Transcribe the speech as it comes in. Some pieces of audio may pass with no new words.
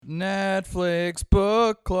Netflix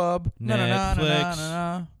book club.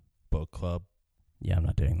 Netflix book club. Yeah, I'm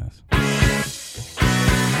not doing this.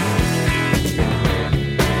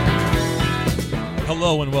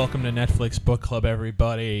 Hello and welcome to Netflix book club,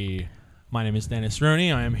 everybody. My name is Dennis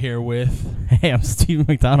Rooney. I am here with Hey, I'm Steve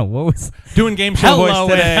McDonald. What was doing game show Hello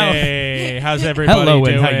voice and today. How's everybody Hello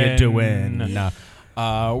doing? and how you doing?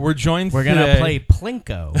 We're joined. We're gonna play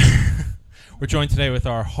Plinko. We're joined today with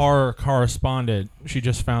our horror correspondent. She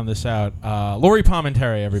just found this out. Lori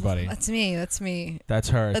Palmentary, everybody. That's me. That's me. That's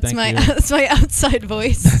her. That's Thank my you. that's my outside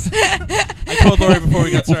voice. I told Lori before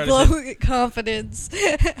we got started. Blow confidence.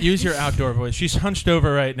 Use your outdoor voice. She's hunched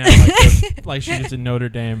over right now, like she's in Notre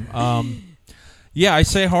Dame. Yeah, I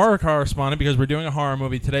say horror correspondent because we're doing a horror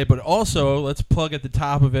movie today, but also let's plug at the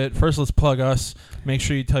top of it. First, let's plug us. Make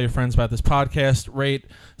sure you tell your friends about this podcast. Rate,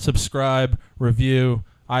 subscribe, review,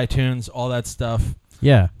 iTunes, all that stuff.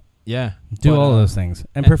 Yeah. Yeah. Do all of those things.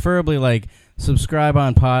 And preferably, like, subscribe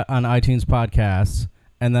on iTunes podcasts,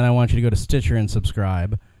 and then I want you to go to Stitcher and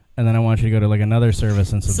subscribe, and then I want you to go to, like, another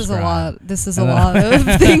service and subscribe. This is a lot of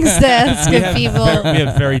things to ask of people. We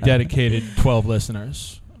have very dedicated 12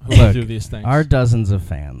 listeners who do these things. Our dozens of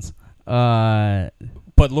fans. But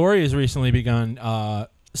Lori has recently begun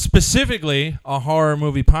specifically a horror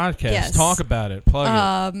movie podcast. Yes. Talk about it.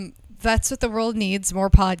 Plug it. That's what the world needs, more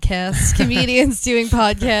podcasts, comedians doing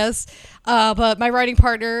podcasts. But my writing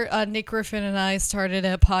partner, Nick Griffin, and I started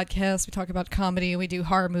a podcast. We talk about comedy, and we do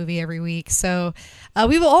horror movie every week. So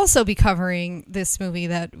we will also be covering this movie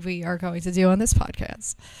that we are going to do on this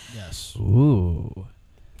podcast. Yes. Ooh.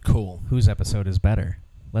 Cool. Whose episode is better?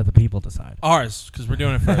 Let the people decide. Ours, because we're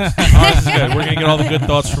doing it first. Ours is good. We're going to get all the good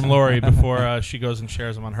thoughts from Lori before she goes and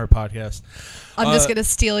shares them on her podcast. I'm just going to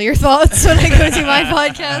steal your thoughts when I go do my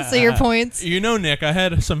podcast, so your points. You know, Nick, I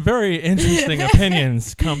had some very interesting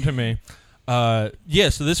opinions come to me. So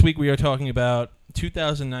this week we are talking about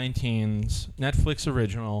 2019's Netflix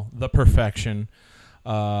original, The Perfection,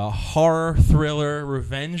 horror thriller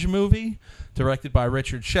revenge movie directed by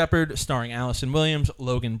Richard Shepard, starring Allison Williams,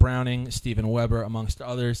 Logan Browning, Steven Weber, amongst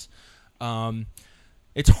others.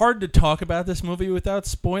 It's hard to talk about this movie without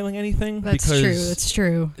spoiling anything. That's because true. That's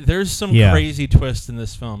true. There's some crazy twists in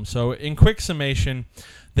this film. So in quick summation,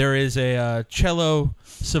 there is a cello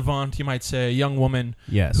savant, you might say, a young woman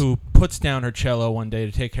who puts down her cello one day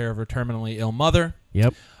to take care of her terminally ill mother.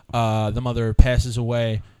 Yep. The mother passes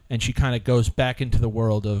away, and she kind of goes back into the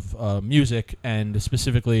world of music, and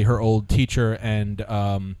specifically her old teacher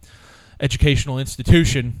and educational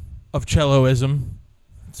institution of celloism.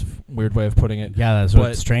 It's a weird way of putting it. Yeah, that's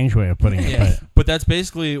a strange way of putting it. Yeah. But that's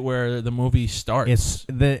basically where the movie starts.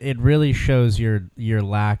 It really shows your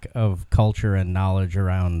lack of culture and knowledge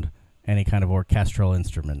around any kind of orchestral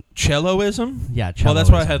instrument. Celloism? Yeah, celloism. Well, that's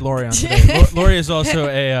why I had Lori on today. Lori is also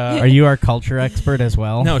a... Are you our culture expert as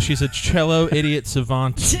well? No, she's a cello idiot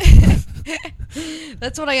savant.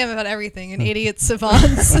 That's what I am about everything, an idiot savant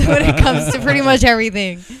when it comes to pretty much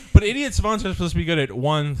everything. But idiot savants are supposed to be good at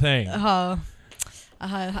one thing. I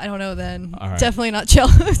don't know then. All right. Definitely not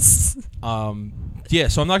cellos. So I'm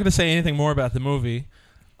not going to say anything more about the movie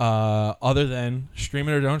other than stream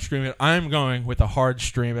it or don't stream it. I'm going with a hard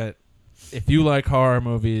stream it. If you like horror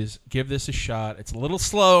movies, give this a shot. It's a little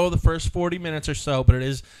slow the first 40 minutes or so, but it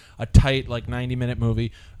is a tight, 90-minute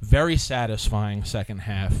movie. Very satisfying second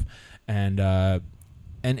half. And an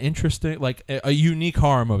interesting, a unique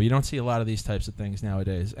horror movie. You don't see a lot of these types of things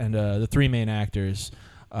nowadays. And the three main actors,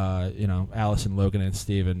 Allison, Logan, and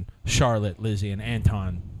Steven, Charlotte, Lizzie, and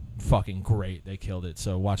Anton, fucking great. They killed it.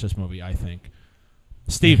 So watch this movie, I think.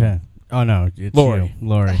 Steven. Okay. Oh, no. It's Lori. you.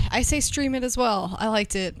 Lori. I say stream it as well. I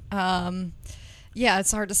liked it.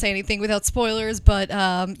 It's hard to say anything without spoilers, but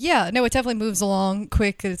it definitely moves along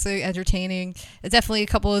quick. It's entertaining. It's definitely a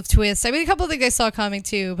couple of twists. I mean, a couple of things I saw coming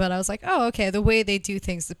too, but I was like, oh, okay. The way they do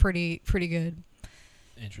things is pretty good.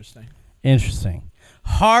 Interesting.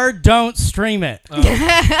 Hard don't stream it. Oh.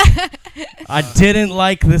 I didn't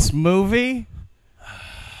like this movie.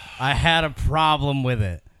 I had a problem with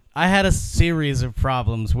it. I had a series of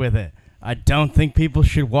problems with it. I don't think people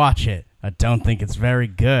should watch it. I don't think it's very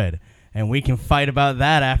good. And we can fight about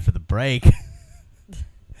that after the break.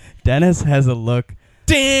 Dennis has a look.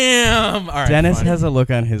 Damn! All right, Dennis fine. has a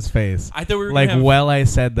look on his face. I thought we were I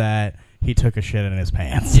said that, he took a shit in his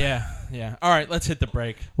pants. Yeah. All right, let's hit the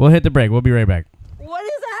break. We'll hit the break. We'll be right back. What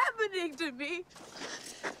is happening to me?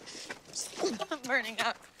 I'm burning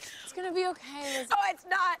up. It's gonna be okay, Lizzie. Oh, it's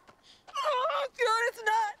not. Oh, God, it's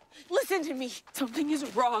not. Listen to me. Something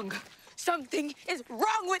is wrong. Something is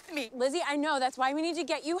wrong with me. Lizzie, I know. That's why we need to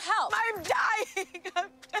get you help. I'm dying. I'm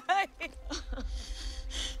dying.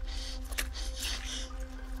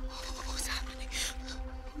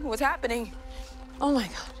 What's happening? Oh my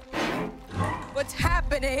God. What's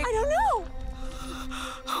happening? I don't know.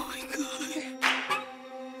 Oh my God.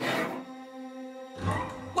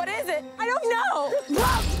 What is it? I don't know.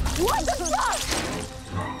 Mom, what the fuck?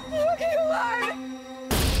 Okay, alive.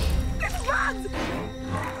 It's bugs.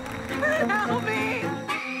 Help me.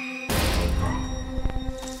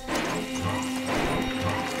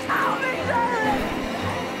 Help me, darling.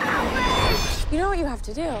 Help me. You know what you have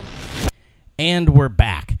to do? And we're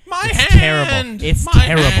back. My it's hand! terrible. It's My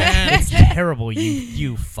terrible. hand! It's terrible.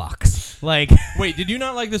 You fucks. Like, Wait, did you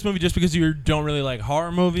not like this movie just because you don't really like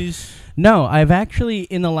horror movies? no, I've actually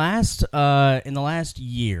in the last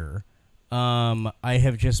year, I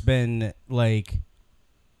have just been like,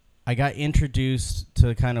 I got introduced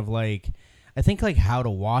to kind of like, I think like how to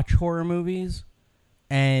watch horror movies,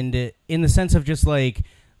 and in the sense of just like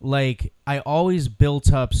I always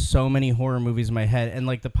built up so many horror movies in my head, and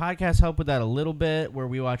like the podcast helped with that a little bit, where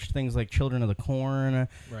we watched things like Children of the Corn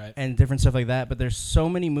Right. and different stuff like that. But there's so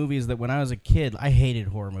many movies that when I was a kid, I hated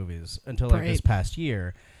horror movies until like this Right. past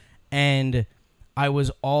year, and I was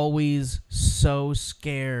always so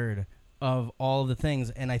scared of all of the things,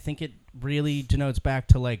 and I think it really denotes back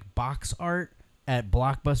to like box art at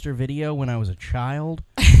Blockbuster Video when I was a child.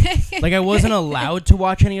 Like I wasn't allowed to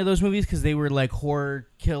watch any of those movies because they were like horror,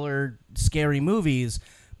 killer, scary movies.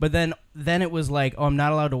 But then it was like, oh, I'm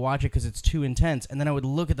not allowed to watch it because it's too intense. And then I would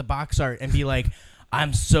look at the box art and be like,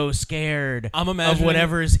 I'm so scared I'm of imagining-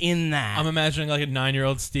 whatever's in that. I'm imagining like a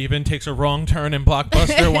 9-year-old Steven takes a wrong turn in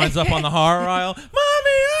Blockbuster, winds up on the horror aisle. Mommy!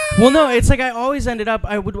 Ah! Well, no, it's like I always ended up.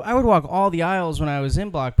 I would walk all the aisles when I was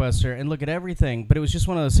in Blockbuster and look at everything, but it was just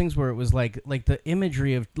one of those things where it was like the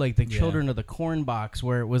imagery of like the Children of the Corn box,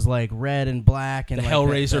 where it was like red and black and The like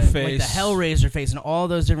Hellraiser like face. the Hellraiser face, and all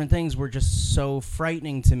those different things were just so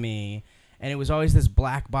frightening to me. And it was always this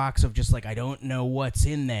black box of just like I don't know what's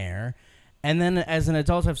in there. And then as an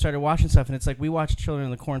adult, I've started watching stuff, and it's like we watched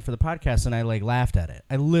Children of the Corn for the podcast, and I like laughed at it.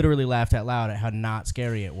 I literally laughed out loud at how not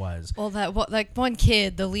scary it was. Well, like one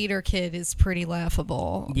kid, the leader kid, is pretty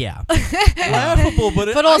laughable. Yeah. Laughable,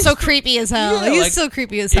 but But also creepy as hell. Yeah, He's like, still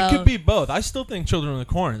creepy as It hell. could be both. I still think Children of the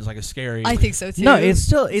Corn is like a scary. I think so too. No, it's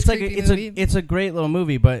still it's like creepy it's movie. it's a great little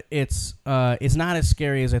movie, but it's not as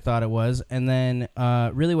scary as I thought it was. And then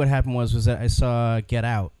really what happened was that I saw Get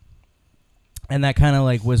Out, and that kind of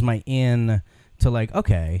like was my in to like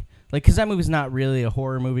okay, like because that movie's not really a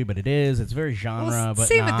horror movie, but it is. It's very genre, Well, but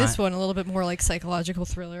same not. with this one, a little bit more like psychological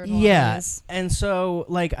thriller. In a lot of Yeah, ways. and so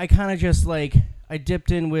like I kind of just like I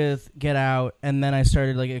dipped in with Get Out, and then I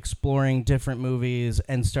started like exploring different movies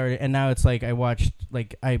and now it's like I watched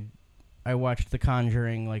The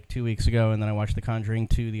Conjuring like 2 weeks ago, and then I watched The Conjuring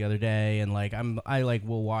 2 the other day, and like I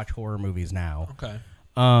will watch horror movies now. Okay.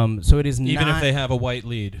 So it is Even not if they have a white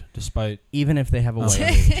lead, despite even if they have a white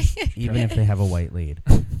lead, even if they have a white lead,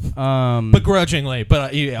 begrudgingly,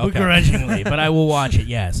 but yeah, okay. begrudgingly, but I will watch it.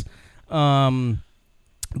 Yes.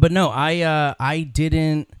 But no, I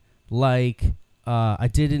didn't like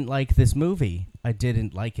this movie. I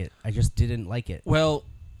didn't like it. I just didn't like it. Well,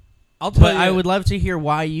 I'll tell But you. I would love to hear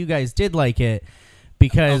why you guys did like it,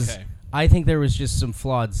 because Okay. I think there was just some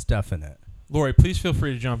flawed stuff in it. Lori, please feel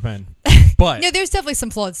free to jump in. But No, there's definitely some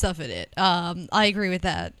flawed stuff in it. I agree with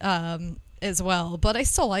that as well. But I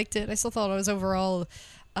still liked it. I still thought it was overall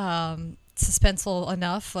suspenseful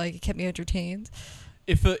enough. Like it kept me entertained.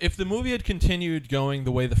 if the movie had continued going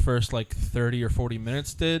the way the first like 30 or 40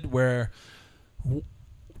 minutes did, where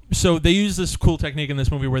so they use this cool technique in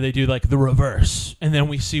this movie where they do like the reverse, and then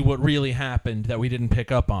we see what really happened that we didn't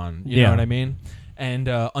pick up on. You know what I mean? And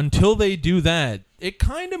until they do that, it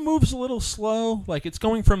kind of moves a little slow. Like it's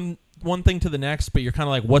going from one thing to the next, but you're kind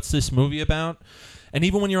of like, what's this movie about? And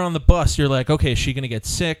even when you're on the bus, you're like, okay, is she going to get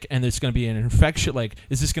sick? And there's going to be an infection. Like,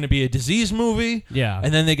 is this going to be a disease movie? Yeah.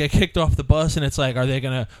 And then they get kicked off the bus, and it's like, are they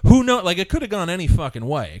going to... Who knows? Like, it could have gone any fucking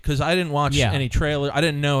way, because I didn't watch any trailer. I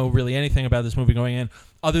didn't know really anything about this movie going in,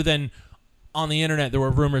 other than on the internet there were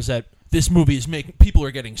rumors that this movie is making... People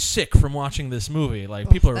are getting sick from watching this movie. Like,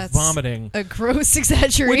 people are That's vomiting. A gross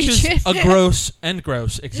exaggeration. Which is a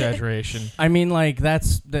gross exaggeration. I mean, like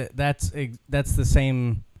that's the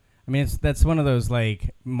same. I mean, that's one of those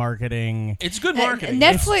like marketing. It's good marketing.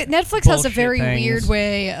 Netflix has a bullshit very things. weird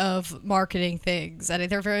way of marketing things, and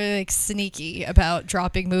they're very like sneaky about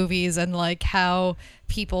dropping movies and like how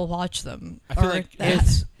people watch them. I feel or like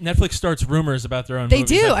that. Netflix starts rumors about their own They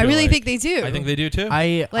movies. do. I feel really like. think they do. I think they do too.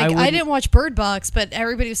 I didn't watch Bird Box, but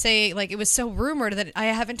everybody was saying like it was so rumored that I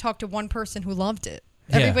haven't talked to one person who loved it.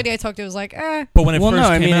 Yeah. Everybody I talked to was like, eh. But when it Well, first no,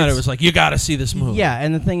 I came mean, out, it it's- was like, you got to see this movie. Yeah,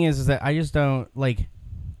 and the thing is that I just don't like.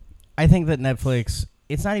 I think that Netflix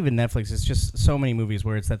it's not even Netflix. It's just so many movies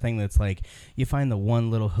where it's that thing that's like you find the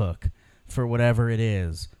one little hook for whatever it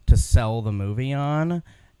is to sell the movie on.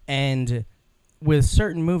 And with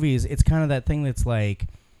certain movies, it's kind of that thing that's like,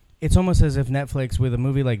 it's almost as if Netflix, with a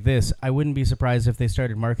movie like this, I wouldn't be surprised if they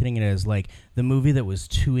started marketing it as like the movie that was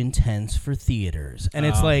too intense for theaters. And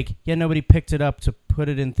it's like, yeah, nobody picked it up to put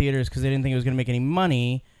it in theaters because they didn't think it was going to make any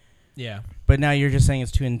money. Yeah. But now you're just saying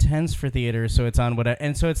it's too intense for theaters, so it's on whatever.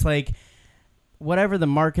 And so it's like, whatever the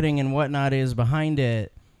marketing and whatnot is behind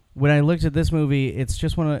it, when I looked at this movie, it's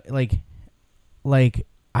just one of, like,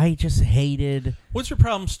 I just hated... What's your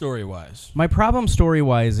problem story-wise? My problem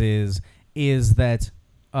story-wise is that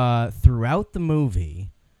throughout the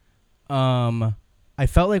movie, I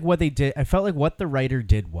felt like what the writer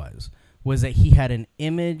did was that he had an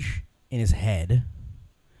image in his head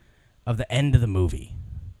of the end of the movie.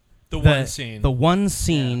 The one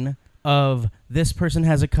scene of this person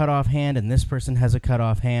has a cut off hand and this person has a cut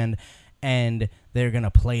off hand, and they're going to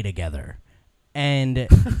play together. And they're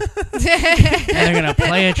gonna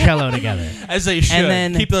play a cello together, as they should. And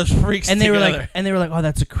then, keep those freaks and together. They were like, oh,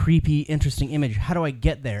 that's a creepy, interesting image. How do I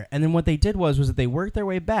get there? And then what they did was that they worked their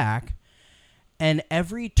way back, and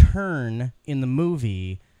every turn in the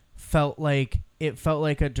movie felt like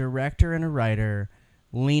a director and a writer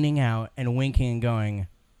leaning out and winking and going,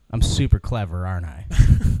 "I'm super clever, aren't I?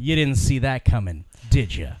 You didn't see that coming,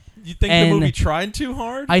 did you?" You think the movie tried too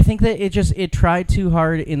hard? I think that it tried too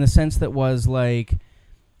hard in the sense that was like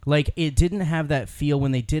it didn't have that feel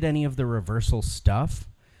when they did any of the reversal stuff.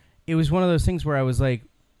 It was one of those things where I was like,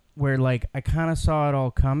 I kind of saw it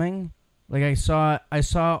all coming. Like I saw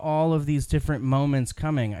all of these different moments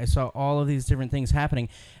coming. I saw all of these different things happening,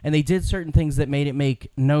 and they did certain things that made it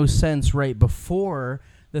make no sense right before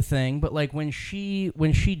the thing. But like when she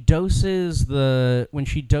doses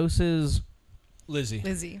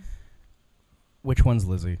Lizzie. Which one's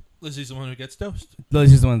Lizzie? Lizzie's the one who gets dosed.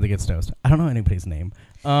 Lizzie's the one that gets dosed. I don't know anybody's name.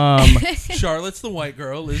 Charlotte's the white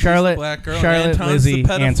girl. Lizzie's the black girl. Charlotte, Anton's Lizzie, the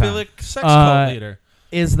pedophilic Anton. sex cult leader.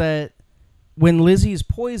 Is that when Lizzie's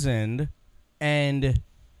poisoned and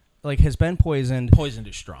like has been poisoned? Poisoned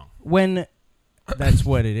is strong. When that's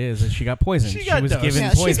what it is she got poisoned. She was given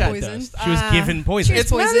yeah, poison. She was given poison.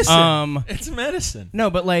 It's medicine. It's medicine. No,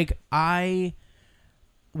 but like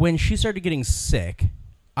when she started getting sick,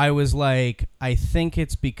 I was like, I think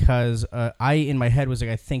it's because in my head was like,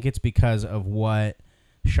 I think it's because of what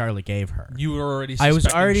Charlotte gave her. You were already. I was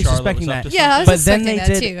already suspecting that. Yeah, I was suspecting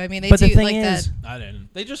that too. I mean, they do like that. I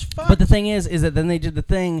didn't. They just fucked. But the thing is that then they did the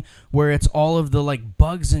thing where it's all of the like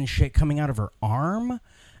bugs and shit coming out of her arm,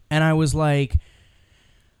 and I was like,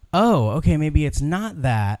 oh, okay, maybe it's not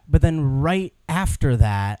that. But then right after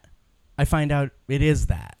that, I find out it is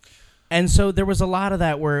that. And so there was a lot of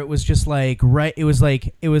that where it was just like, it was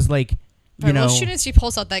like, you know. Well, as soon as she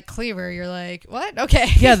pulls out that cleaver, you're like, what? Okay.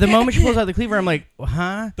 Yeah, the moment she pulls out the cleaver, I'm like,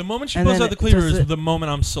 huh? The moment she pulls out the cleaver is the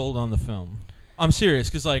moment I'm sold on the film. I'm serious,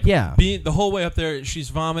 because like, the whole way up there, she's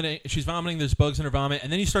vomiting. There's bugs in her vomit,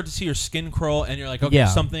 and then you start to see her skin crawl, and you're like, okay,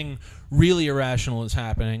 something really irrational is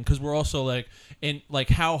happening. Because we're also like,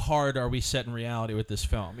 how hard are we set in reality with this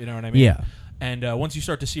film? You know what I mean? Yeah. And once you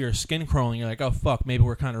start to see her skin crawling, you're like, oh, fuck, maybe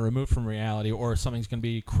we're kind of removed from reality, or something's going to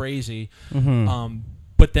be crazy. Mm-hmm.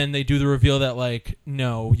 But then they do the reveal that, like,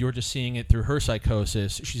 no, you're just seeing it through her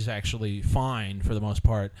psychosis. She's actually fine for the most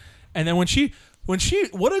part. And then when she,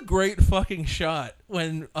 what a great fucking shot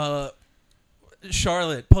when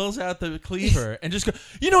Charlotte pulls out the cleaver and just go,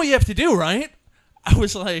 you know what you have to do, right? I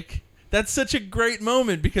was like, that's such a great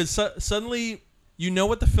moment, because suddenly... You know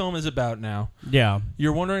what the film is about now. Yeah.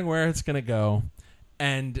 You're wondering where it's going to go.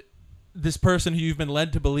 And this person who you've been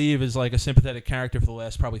led to believe is like a sympathetic character for the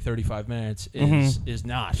last probably 35 minutes is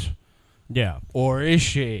not. Yeah. Or is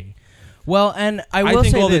she? Well, and I will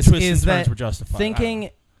say this is that were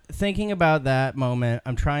justified. Thinking about that moment,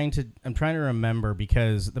 I'm trying to remember,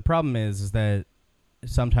 because the problem is that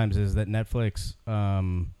sometimes is that Netflix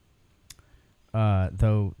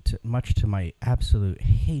though much to my absolute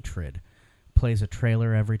hatred, plays a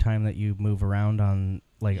trailer every time that you move around on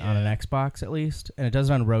on an Xbox, at least, and it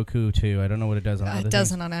does it on Roku too. I don't know what it does on other things. It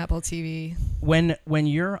doesn't on Apple TV. When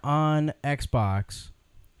you're on Xbox,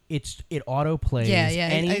 it auto plays. Yeah.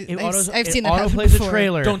 I've seen that auto plays before. a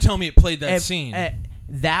trailer. Don't tell me it played that scene.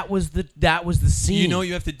 That was the scene. You know what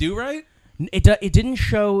you have to do, right? It didn't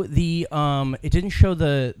show the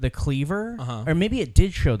cleaver, or maybe it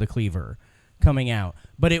did show the cleaver coming out,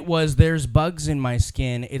 but it was, there's bugs in my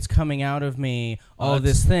skin, it's coming out of me, all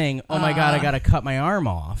this thing, oh my god, I gotta cut my arm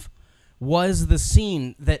off, was the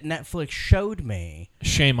scene that Netflix showed me.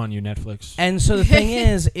 Shame on you, Netflix. And so the thing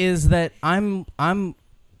is that I'm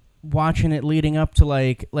watching it leading up to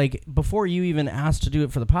like before you even asked to do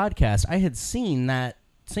it for the podcast, I had seen that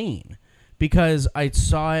scene because I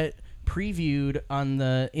saw it previewed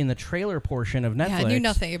in the trailer portion of Netflix. Yeah, I knew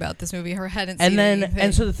nothing about this movie. Her hadn't seen anything.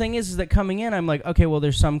 And so the thing is that coming in, I'm like, okay, well,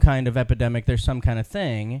 there's some kind of epidemic, there's some kind of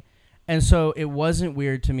thing, and so it wasn't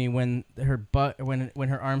weird to me when her when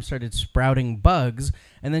her arm started sprouting bugs,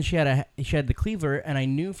 and then she had the cleaver, and I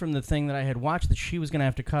knew from the thing that I had watched that she was gonna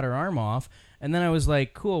have to cut her arm off, and then I was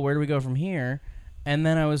like, cool, where do we go from here? And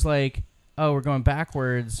then I was like, oh, we're going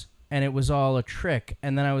backwards, and it was all a trick,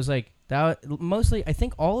 and then I was like. Mostly, I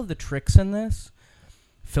think all of the tricks in this,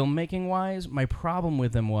 filmmaking wise, my problem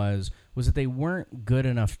with them was that they weren't good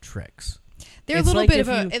enough tricks. They're a little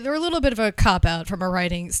bit of a cop out from a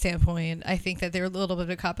writing standpoint. I think that they're a little bit of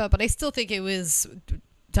a cop out, but I still think it was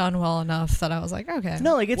done well enough that I was like, okay.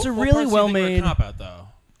 No, like it's what a really parts well do you think made were a cop out though.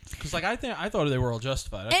 Because like I thought they were all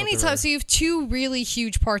justified. Anytime, so you have two really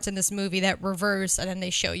huge parts in this movie that reverse, and then they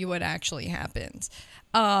show you what actually happened.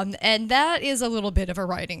 And that is a little bit of a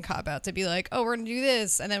writing cop-out to be like, oh, we're going to do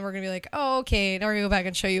this, and then we're going to be like, oh, okay, now we're going to go back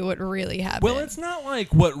and show you what really happened. Well, it's not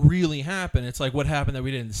like what really happened. It's like what happened that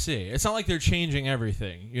we didn't see. It's not like they're changing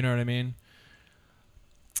everything. You know what I mean?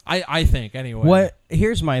 I think, anyway.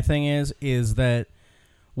 Here's my thing is that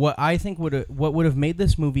what I think would have made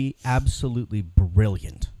this movie absolutely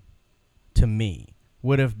brilliant to me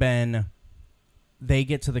would have been they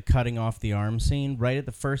get to the cutting off the arm scene right at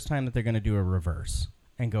the first time that they're going to do a reverse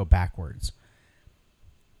and go backwards.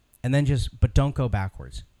 And then but don't go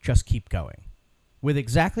backwards. Just keep going. With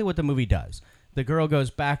exactly what the movie does. The girl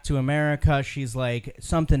goes back to America. She's like,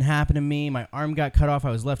 something happened to me. My arm got cut off.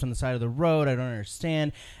 I was left on the side of the road. I don't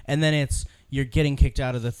understand. And then you're getting kicked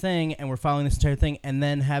out of the thing, and we're following this entire thing, and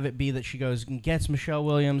then have it be that she goes and gets Michelle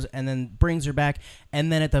Williams and then brings her back, and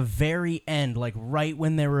then at the very end, like right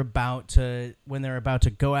when they're about to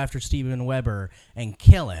go after Steven Weber and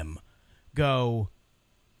kill him, go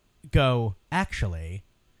actually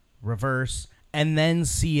reverse and then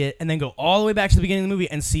see it and then go all the way back to the beginning of the movie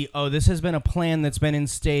and see, oh, this has been a plan that's been in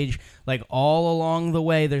stage like all along the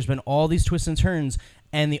way. There's been all these twists and turns.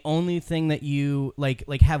 And the only thing that you like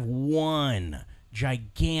have one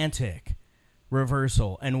gigantic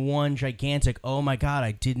reversal and one gigantic, oh my God,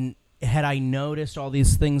 had I noticed all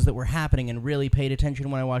these things that were happening and really paid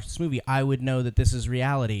attention when I watched this movie, I would know that this is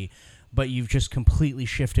reality, but you've just completely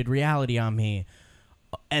shifted reality on me.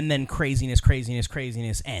 And then craziness,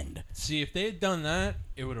 end. See, if they had done that,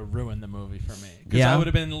 it would have ruined the movie for me. Because Yeah. I would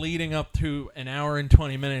have been leading up to an hour and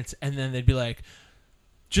 20 minutes, and then they'd be like,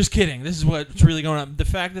 just kidding, this is what's really going on. The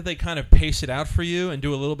fact that they kind of pace it out for you and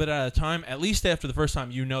do a little bit at a time, at least after the first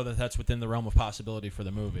time, you know that that's within the realm of possibility for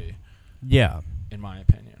the movie. Yeah. In my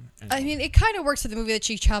opinion. I mean, it kind of works in the movie that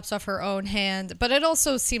she chops off her own hand, but it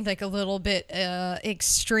also seemed like a little bit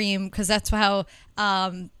extreme because that's how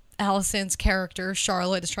Allison's character,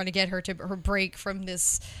 Charlotte, is trying to get her break from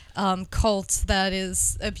this cult that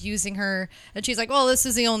is abusing her. And she's like, well, this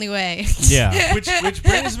is the only way. Yeah. which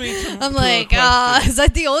brings me to I'm to like, a question. is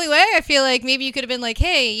that the only way? I feel like maybe you could have been like,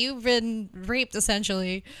 hey, you've been raped,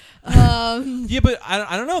 essentially. Yeah, but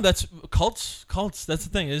I don't know. That's cults. That's the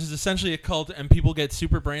thing. This is essentially a cult, and people get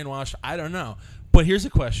super brainwashed. I don't know. But here's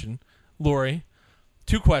a question, Lori.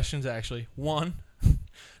 Two questions, actually. One,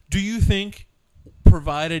 do you think,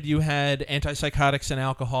 provided you had antipsychotics and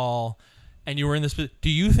alcohol, and you were in this, do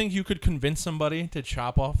you think you could convince somebody to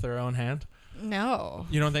chop off their own hand? No.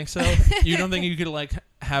 You don't think so? You don't think you could like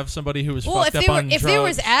have somebody who was Well, fucked if up they were, on drugs? if there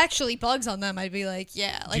was actually bugs on them, I'd be like,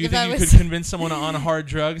 yeah. Like do you if think you that was could convince someone on hard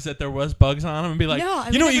drugs that there was bugs on them and be like, No, I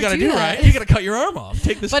you know what would you got never to do do, that. right? You got to cut your arm off.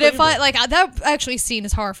 Take this. But if I cleaver. that actually scene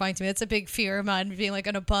is horrifying to me. It's a big fear of mine, being like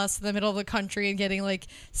on a bus in the middle of the country and getting like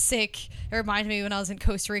sick. It reminded me when I was in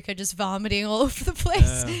Costa Rica, just vomiting all over the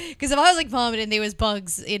place. Because if I was like vomiting, there was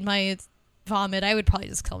bugs in my vomit, I would probably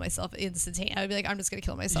just kill myself instantaneously. I would be like, I'm just gonna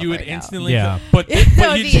kill myself. you would right now. instantly, Yeah. but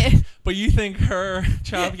That would be it. but you think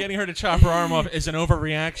getting her to chop her arm off is an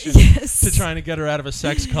overreaction Yes. to trying to get her out of a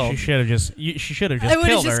sex cult? She should have just I would have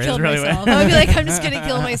killed just her. killed is really myself. what- I would be like, I'm just gonna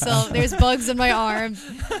kill myself. There's bugs in my arm.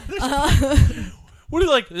 What are you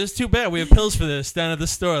like? This is too bad. We have pills for this down at the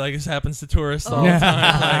store. Like this happens to tourists all the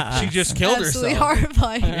time. Like, she just killed Absolutely herself.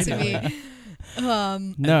 horrifying to me.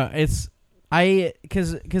 No, it's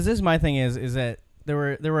because this my thing is that there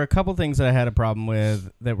were a couple things that I had a problem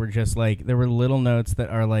with that were just like there were little notes that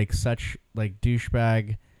are like such like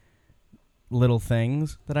douchebag little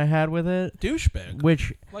things that I had with it, Douchebag.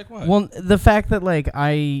 which Like what? well the fact that like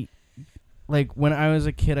when I was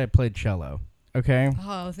a kid I played cello Okay.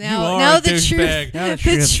 Oh, You are now a the truth. douchebag. Now the The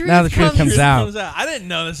truth, truth now the truth comes out. I didn't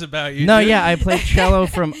know this about you. No, dude. yeah, I played cello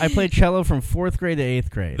from 4th grade to 8th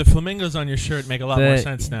grade. The flamingos on your shirt make a lot more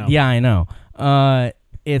sense now. Yeah, I know.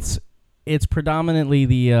 It's predominantly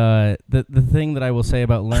the thing that I will say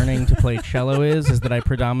about learning to play cello is that I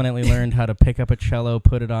predominantly learned how to pick up a cello,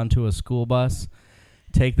 put it onto a school bus,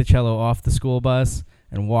 take the cello off the school bus,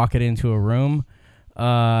 and walk it into a room.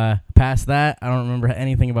 Past that, I don't remember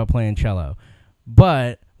anything about playing cello.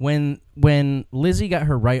 But when Lizzie got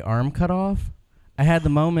her right arm cut off, I had the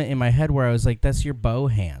moment in my head where I was like, "That's your bow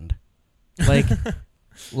hand." Like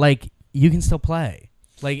you can still play.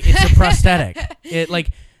 Like it's a prosthetic. It's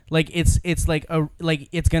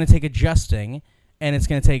gonna take adjusting, and it's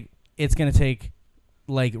gonna take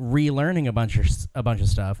like relearning a bunch of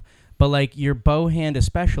stuff. But like your bow hand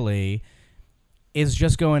especially is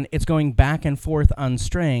just going back and forth on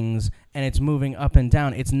strings, and it's moving up and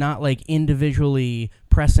down. It's not like individually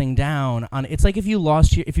pressing down on. It's like if you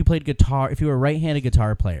played guitar, if you were a right-handed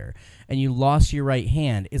guitar player and you lost your right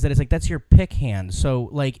hand, is that it's like that's your pick hand. So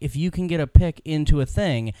like if you can get a pick into a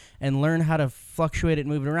thing and learn how to fluctuate it and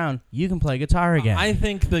move it around, you can play guitar again. I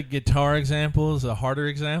think the guitar example is a harder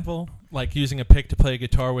example, like using a pick to play a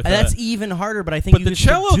guitar with. That's even harder, but I think. But the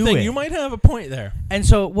cello thing, you might have a point there. And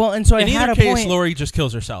so I had a point. In either case, Lori just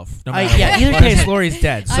kills herself. No matter Yeah, what. either case, Lori's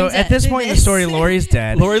dead. So I'm at this point in the story, Lori's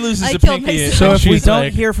dead. Lori loses I a killed pinky. myself. So and if we she's don't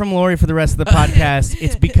like, hear from Lori for the rest of the podcast,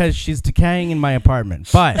 it's because she's decaying in my apartment.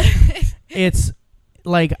 But it's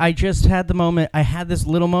like I just had the moment. I had this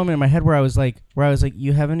little moment in my head where I was like,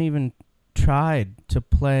 you haven't even tried to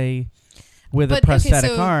play with a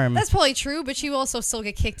prosthetic arm. That's probably true, but you also still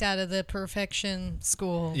get kicked out of the perfection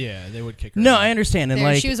school. yeah, they would kick her. No, out. I understand. And There,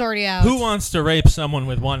 like, she was already out. Who wants to rape someone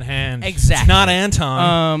with one hand? Exactly. It's not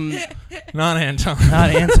Anton. Not Anton. not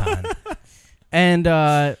Anton. And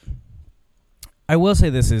I will say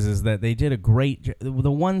this is that they did a great.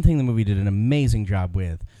 The one thing the movie did an amazing job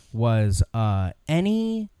with was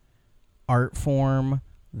any art form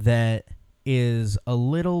that is a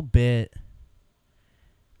little bit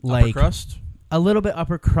like Upper crust? a little bit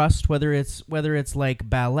upper crust, whether it's like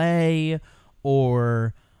ballet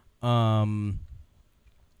or any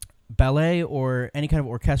kind of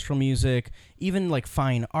orchestral music, even like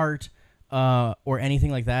fine art. Or anything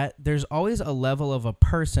like that, there's always a level of a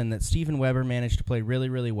person that Steven Weber managed to play really,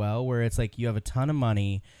 really well, where it's like you have a ton of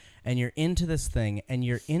money and you're into this thing,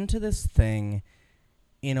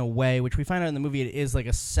 in a way, which we find out in the movie, it is like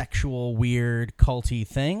a sexual, weird, culty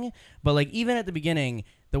thing. But like even at the beginning,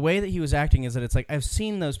 the way that he was acting is that it's like, I've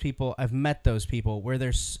seen those people, I've met those people where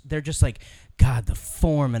they're just like, God, the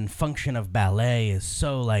form and function of ballet is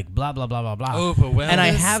so like blah, blah, blah, blah, blah. Overwhelming. And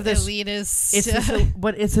I This have this elitist. it's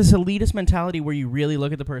this elitist mentality where you really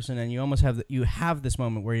look at the person and you almost have you have this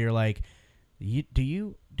moment where you're like, do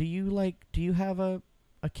you have a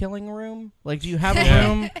killing room? Like, do you have a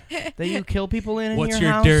room that you kill people in What's your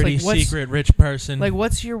your house? dirty Like, what's- secret, rich person? Like,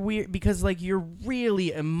 what's your weird? Because like you're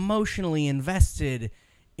really emotionally invested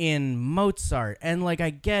in Mozart, and like I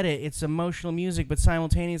get it, it's emotional music, but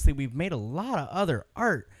simultaneously we've made a lot of other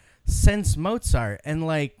art since Mozart, and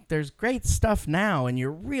like there's great stuff now, and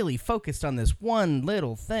you're really focused on this one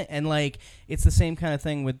little thing, and like it's the same kind of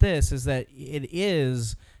thing with this, is that it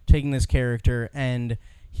is taking this character and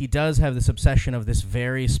he does have this obsession of this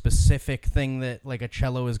very specific thing that like a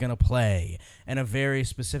cello is going to play, and a very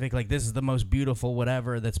specific, like, this is the most beautiful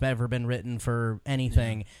whatever that's ever been written for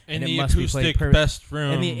anything. in and the it must be played acoustic best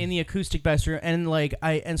room. in the acoustic best room. And like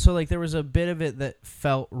so like there was a bit of it that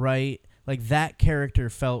felt right. Like that character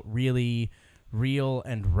felt really real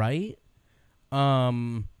and right.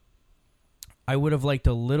 I would have liked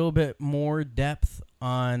a little bit more depth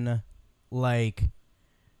on like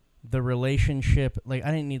the relationship. Like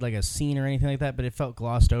I didn't need like a scene or anything like that, but it felt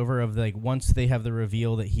glossed over of like once they have the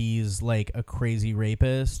reveal that he's like a crazy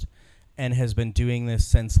rapist and has been doing this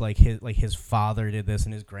since like his father did this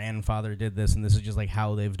and his grandfather did this, and this is just like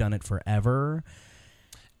how they've done it forever.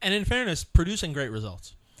 and in fairness, producing great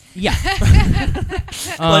results. Yeah.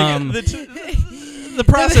 Like the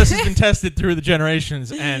process has been tested through the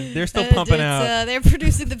generations, and they're still pumping out. They're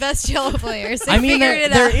producing the best cello players. They I mean, figured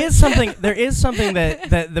it there out. is something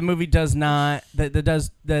that the movie does not that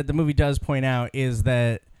the movie does point out is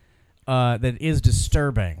that that is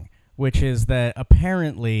disturbing, which is that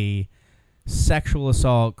apparently sexual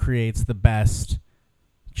assault creates the best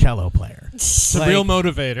cello player. It's a real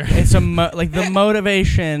motivator. It's like the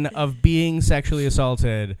motivation of being sexually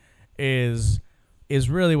assaulted is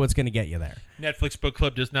really what's going to get you there. Netflix Book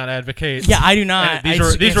Club does not advocate. Yeah, I do not.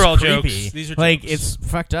 These are all creepy. jokes. These are like jokes. it's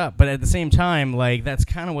fucked up, but at the same time, like that's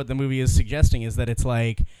kind of what the movie is suggesting, is that it's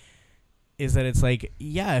like is that it's like,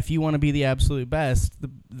 yeah, if you want to be the absolute best,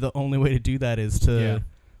 the only way to do that is to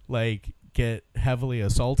like get heavily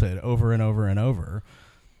assaulted over and over and over.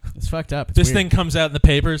 It's fucked up. It's this weird. thing comes out in the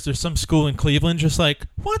papers. There's some school in Cleveland just like,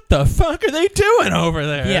 what the fuck are they doing over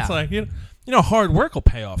there? Yeah. It's like, you know, hard work will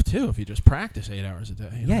pay off too if you just practice 8 hours a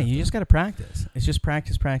day. You just got to practice. It's just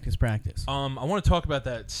practice. I want to talk about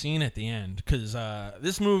that scene at the end because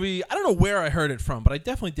this movie, I don't know where I heard it from, but I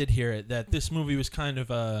definitely did hear it, that this movie was kind of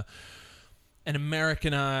an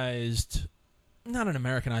Americanized, not an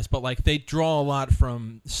Americanized, but like they draw a lot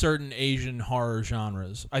from certain Asian horror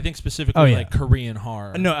genres. I think specifically like Korean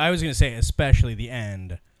horror. No, I was going to say especially the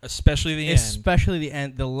end. Especially the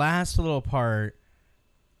end. The last little part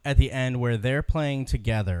at the end where they're playing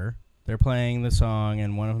together. They're playing the song,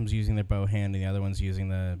 and one of them's using their bow hand, and the other one's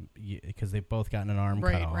using because they've both gotten an arm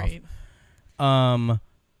cut off. Right.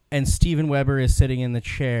 And Steven Weber is sitting in the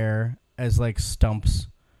chair as like stumps.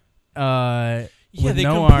 With they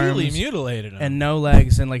no completely arms mutilated him. and no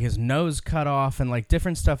legs, and like his nose cut off, and like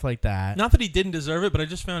different stuff like that. Not that he didn't deserve it, but I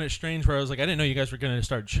just found it strange where I was like, I didn't know you guys were going to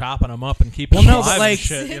start chopping him up and keep him alive but like, and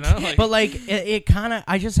shit, you know? Like, but like it kind of,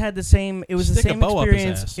 I just had the same. It was the Stick a same bow up his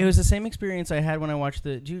experience. ass. It was the same experience I had when I watched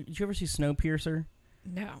the. Did you ever see Snowpiercer?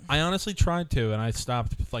 No. I honestly tried to, and I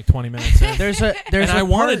stopped like 20 minutes in. I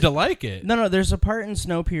wanted to like it. No, there's a part in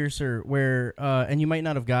Snowpiercer where, and you might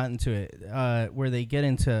not have gotten to it, where they get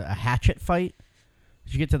into a hatchet fight.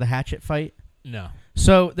 Did you get to the hatchet fight? No.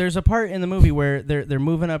 So there's a part in the movie where they're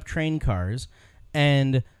moving up train cars,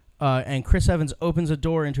 and Chris Evans opens a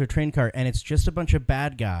door into a train car, and it's just a bunch of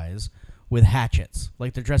bad guys with hatchets.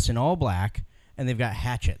 Like they're dressed in all black, and they've got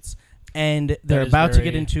hatchets. And they're about to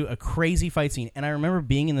get into a crazy fight scene. And I remember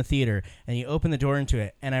being in the theater, and you open the door into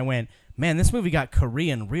it, and I went, man, this movie got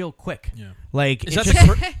Korean real quick. Yeah. Like, Is that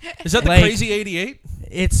the like, Crazy 88?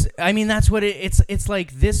 That's what it's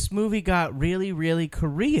like. This movie got really, really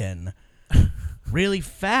Korean really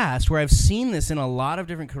fast, where I've seen this in a lot of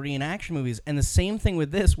different Korean action movies. And the same thing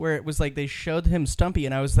with this, where it was like they showed him Stumpy,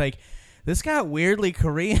 and I was like, this got weirdly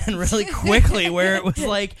Korean really quickly, where it was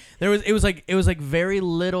like it was like very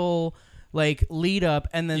little like lead up,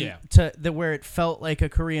 and then to the where it felt like a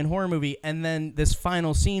Korean horror movie, and then this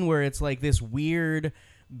final scene where it's like this weird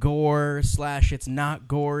gore / it's not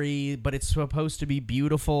gory, but it's supposed to be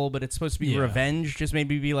beautiful, but it's supposed to be revenge. Just made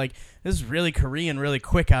me be like, this is really Korean, really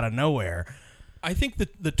quick out of nowhere. I think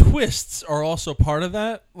that the twists are also part of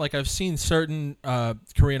that. Like I've seen certain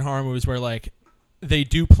Korean horror movies where like they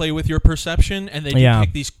do play with your perception, and they do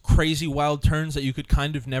take these crazy wild turns that you could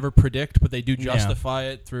kind of never predict, but they do justify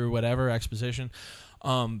it through whatever exposition.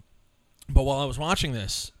 But while I was watching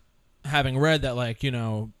this, having read that, like, you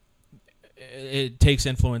know, it takes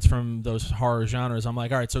influence from those horror genres, I'm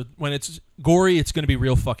like, all right, so when it's gory, it's going to be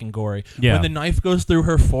real fucking gory. Yeah. When the knife goes through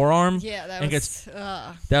her forearm, that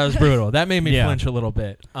was brutal. That made me flinch a little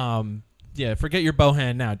bit. Forget your bow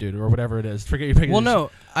hand now, dude, or whatever it is. Forget your. Well,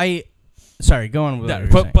 no, Sorry, go on with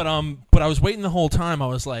that. But I was waiting the whole time. I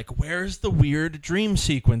was like, where's the weird dream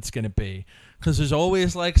sequence going to be? Because there's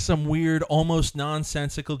always like some weird, almost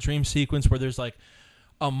nonsensical dream sequence where there's like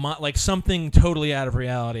like something totally out of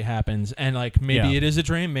reality happens, and like maybe it is a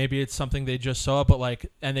dream, maybe it's something they just saw, but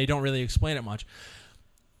like, and they don't really explain it much.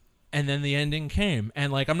 And then the ending came,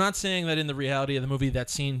 and like, I'm not saying that in the reality of the movie that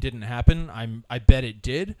scene didn't happen. I bet it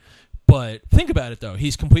did. But think about it, though.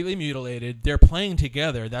 He's completely mutilated. They're playing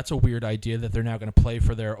together. That's a weird idea that they're now going to play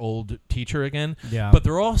for their old teacher again. Yeah. But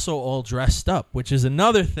they're also all dressed up, which is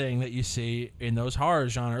another thing that you see in those horror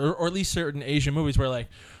genre, or at least certain Asian movies where, like,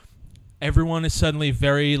 everyone is suddenly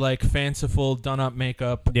very, like, fanciful, done-up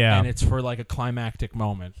makeup, and it's for, like, a climactic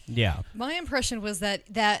moment. Yeah. My impression was that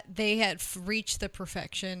they had reached the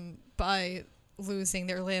perfection by losing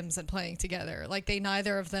their limbs and playing together. Like,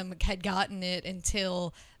 neither of them had gotten it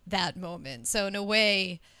until that moment. So in a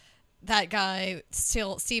way, that guy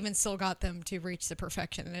Steven still got them to reach the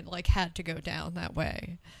perfection, and it like had to go down that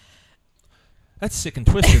way. That's sick and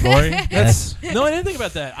twisted, Lori. No, I didn't think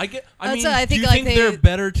about that. Do you think they're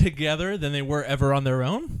better together than they were ever on their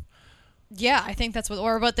own? Yeah, I think that's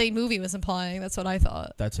what the movie was implying. That's what I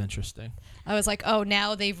thought. That's interesting. I was like, oh,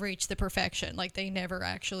 now they've reached the perfection. Like they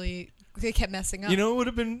kept messing up. You know, it would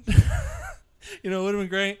have been,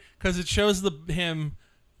 great because it shows him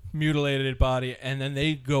mutilated body, and then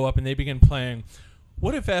they go up and they begin playing.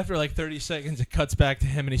 What if after like 30 seconds it cuts back to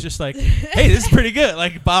him and he's just like, hey, this is pretty good,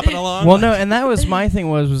 like bopping along? Well, no, and that was my thing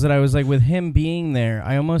was that I was like, with him being there,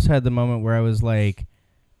 I almost had the moment where I was like,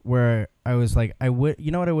 I would,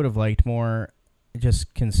 you know what I would have liked more,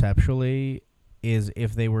 just conceptually, is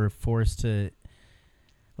if they were forced to,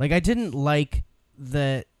 like, I didn't like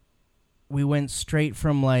that straight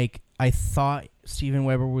from like I thought Steven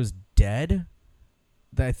Weber was dead.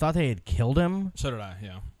 That I thought they had killed him. So did I,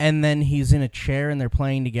 yeah. And then he's in a chair and they're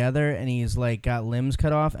playing together and he's like got limbs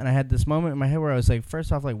cut off. And I had this moment in my head where I was like,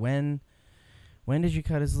 first off, like when did you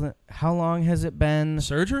cut his limb? How long has it been?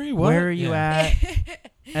 Surgery? What? Where are you at?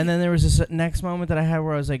 And then there was this next moment that I had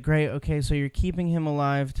where I was like, great, okay, so you're keeping him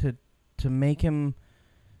alive to make him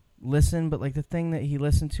listen, but like the thing that he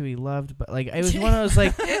listened to he loved, but like it was one of those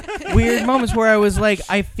like weird moments where I was like,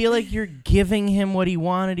 I feel like you're giving him what he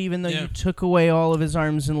wanted even though you took away all of his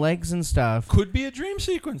arms and legs and stuff. Could be a dream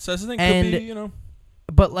sequence. That's the thing. And, could be, you know.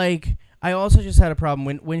 But like I also just had a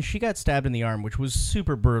problem when she got stabbed in the arm, which was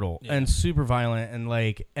super brutal and super violent and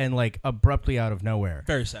like abruptly out of nowhere.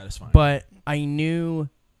 Very satisfying. But I knew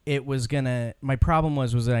it was gonna. My problem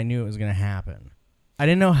was that I knew it was gonna happen. I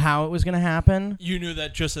didn't know how it was gonna happen. You knew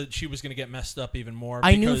that just that she was gonna get messed up even more.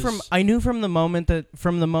 I knew from the moment that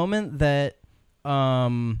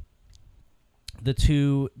the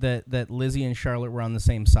two that Lizzie and Charlotte were on the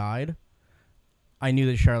same side, I knew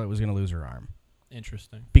that Charlotte was gonna lose her arm.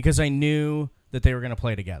 Interesting. Because I knew that they were gonna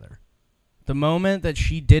play together. The moment that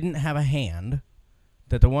she didn't have a hand,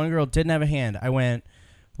 that the one girl didn't have a hand, I went,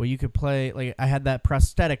 well, you could play, like, I had that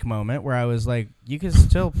prosthetic moment where I was like, you could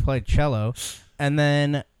still play cello. And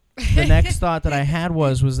then the next thought that I had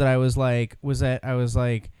was that I was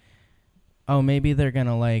like, oh, maybe they're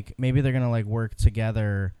gonna work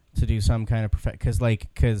together to do some kind of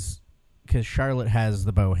because Charlotte has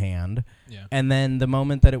the bow hand. Yeah. And then the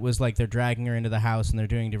moment that it was like they're dragging her into the house and they're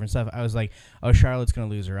doing different stuff, I was like, oh, Charlotte's gonna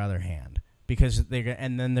lose her other hand because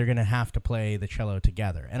then they're gonna have to play the cello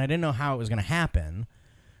together. And I didn't know how it was gonna happen,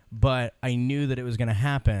 but I knew that it was gonna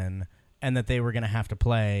happen and that they were gonna have to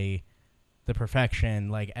play the perfection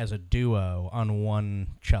like as a duo on one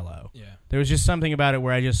cello. Yeah. There was just something about it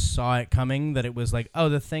where I just saw it coming, that it was like, oh,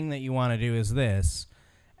 the thing that you want to do is this.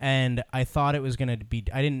 And I thought it was going to be,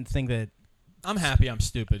 I didn't think that. I'm happy I'm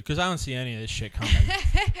stupid because I don't see any of this shit coming.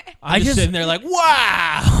 I'm just sitting there like,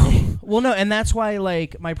 wow. Well, no, and that's why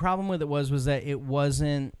like my problem with it was that it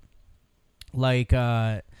wasn't like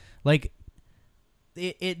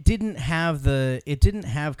it didn't have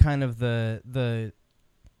kind of the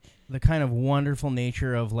kind of wonderful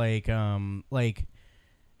nature of like and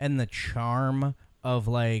the charm of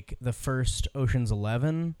like the first Ocean's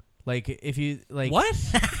 11. Like if you like what?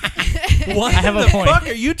 What I have the a point. fuck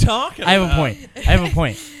are you talking I have about? I have a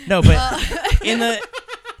point. No, but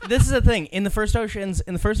this is the thing in the first Ocean's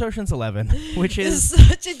 11, which is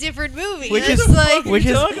such a different movie. Which is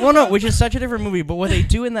such a different movie. But what they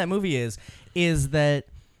do in that movie is that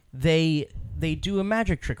they do a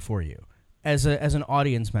magic trick for you as an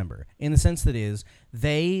audience member, in the sense that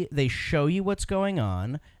they show you what's going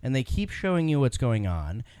on and they keep showing you what's going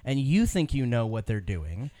on, and you think you know what they're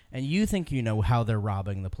doing, and you think you know how they're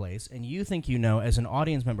robbing the place, and you think you know as an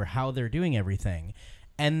audience member how they're doing everything,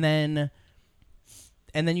 and then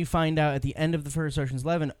you find out at the end of the first Ocean's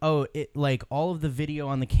 11, oh, it like all of the video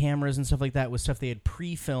on the cameras and stuff like that was stuff they had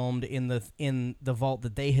pre-filmed in the vault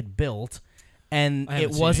that they had built. And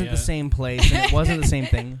it wasn't the same place, and it wasn't the same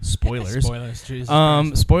thing. Spoilers. Spoilers, Jesus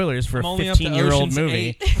Christ. Spoilers for a 15-year-old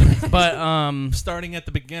movie. But starting at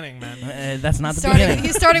the beginning, man. That's not the beginning.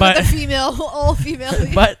 He's starting with the all female.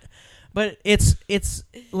 But it's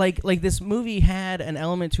like this movie had an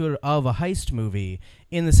element to it of a heist movie,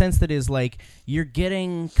 in the sense that is like you're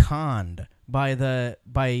getting conned by the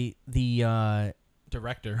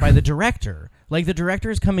director. Like the director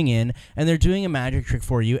is coming in and they're doing a magic trick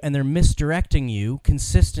for you and they're misdirecting you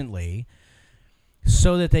consistently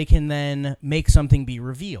so that they can then make something be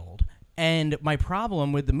revealed. And my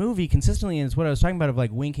problem with the movie consistently is what I was talking about of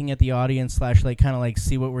like winking at the audience / like kind of like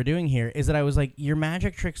see what we're doing here, is that I was like, your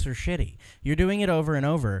magic tricks are shitty. You're doing it over and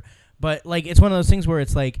over. But like it's one of those things where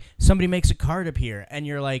it's like somebody makes a card appear and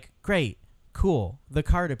you're like, great, cool, the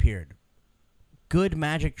card appeared. Good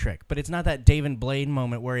magic trick, but it's not that David Blaine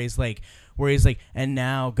moment where he's like, and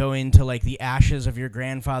now go into like the ashes of your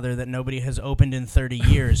grandfather that nobody has opened in 30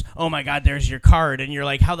 years. Oh my God, there's your card, and you're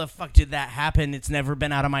like, how the fuck did that happen? It's never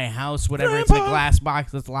been out of my house. Whatever, Grandpa. It's a glass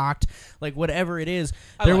box that's locked. Like whatever it is,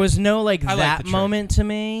 there was no like that moment to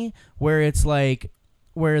me where it's like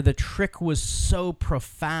where the trick was so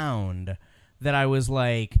profound that I was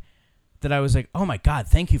like, oh my God,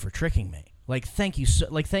 thank you for tricking me. Like thank you,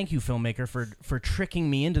 filmmaker, for tricking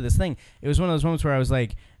me into this thing. It was one of those moments where I was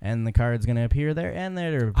like, and the card's gonna appear there, and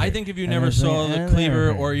there. I think if you never saw the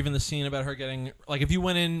cleaver or even the scene about her getting, like, if you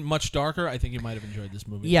went in much darker, I think you might have enjoyed this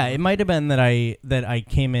movie. Yeah, it might have been that I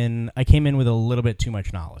came in with a little bit too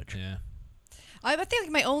much knowledge. Yeah. I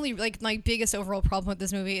think my biggest overall problem with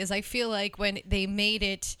this movie is I feel like when they made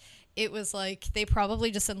it it was like they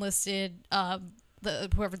probably just enlisted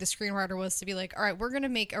whoever the screenwriter was to be like, all right, we're gonna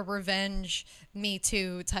make a revenge Me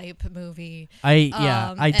Too type movie. I did and,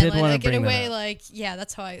 want to like, bring in a that way, up. like, yeah,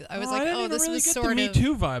 that's how I was Well, like, I didn't oh, even this really was get sort the of Me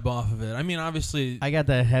Too vibe off of it. I mean, obviously, I got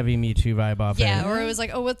the heavy Me Too vibe off yeah, it. or it was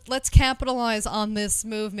like, oh, let's capitalize on this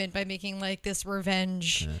movement by making like this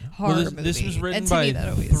revenge horror well, movie. this was written and to by me, that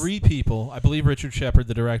always, 3 people. I believe Richard Shepard,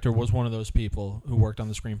 the director, was one of those people who worked on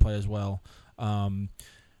the screenplay as well.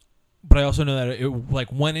 But I also know that it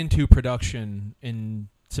like went into production in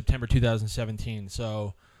September 2017.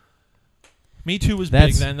 So Me Too was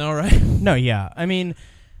big then, though, right? No, yeah. I mean,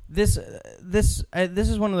 this is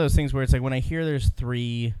one of those things where it's like when I hear there's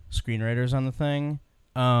 3 screenwriters on the thing,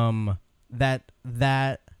 that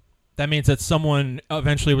means that someone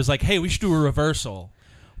eventually was like, "Hey, we should do a reversal."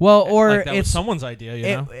 well, or like that was it's someone's idea, you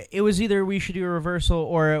know. It was either we should do a reversal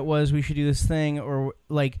or it was we should do this thing, or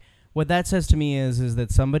like what that says to me is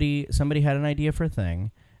that somebody had an idea for a thing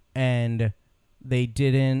and they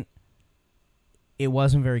didn't, it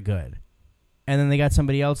wasn't very good, and then they got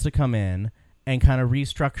somebody else to come in and kind of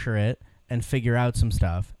restructure it and figure out some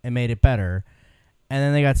stuff and made it better, and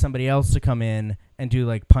then they got somebody else to come in and do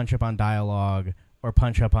like punch up on dialogue or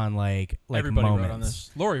punch up on like Everybody moments. wrote on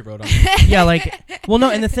this. Lori wrote on this. Yeah, like, well,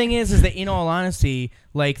 no, and the thing is that in all honesty,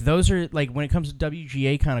 like those are like when it comes to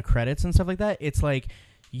WGA kind of credits and stuff like that, it's like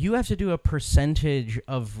you have to do a percentage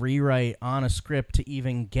of rewrite on a script to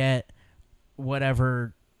even get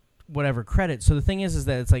whatever credit. So the thing is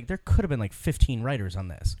that it's like there could have been like 15 writers on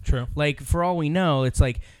this. True. Like for all we know, it's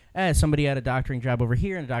like somebody had a doctoring job over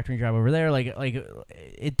here and a doctoring job over there. Like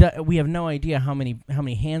we have no idea how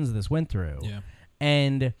many hands this went through. Yeah.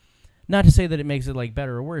 And not to say that it makes it like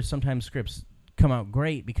better or worse. Sometimes scripts come out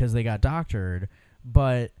great because they got doctored,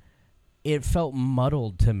 but it felt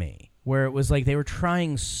muddled to me. Where it was like they were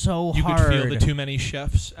trying so You hard. could feel the too many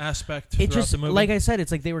chefs aspect It throughout just, the movie. like I said,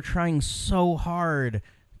 it's like they were trying so hard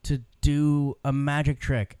to do a magic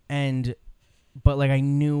trick, but like I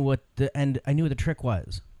knew what the trick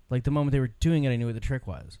was. Like the moment they were doing it, I knew what the trick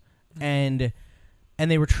was, and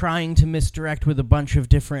they were trying to misdirect with a bunch of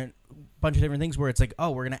different things. Where it's like, oh,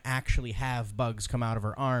 we're gonna actually have bugs come out of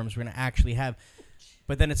her arms. We're gonna actually have.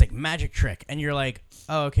 But then it's like magic trick, and you're like,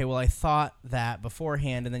 oh, okay, well, I thought that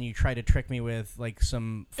beforehand, and then you try to trick me with like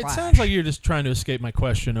some flash. It sounds like you're just trying to escape my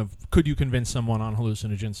question of could you convince someone on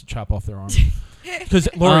hallucinogens to chop off their arm? Because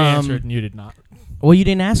Lori answered and you did not. Well, you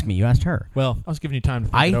didn't ask me. You asked her. Well, I was giving you time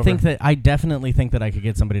to think it over. I definitely think that I could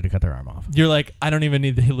get somebody to cut their arm off. You're like, I don't even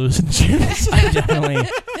need the hallucinogens. I definitely.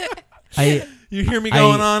 You hear me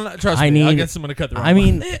going on? Trust me, I'll get someone to cut their arm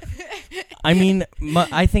off.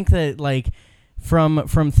 I think that like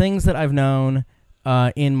from things that I've known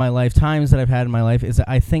in my lifetimes that I've had in my life is that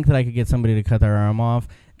I think that I could get somebody to cut their arm off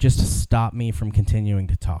just to stop me from continuing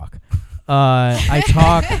to talk.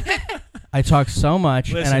 I talk so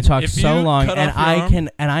much. Listen, and I talk if so you long, cut and off your arm-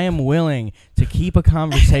 I am willing to keep a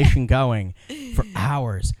conversation going for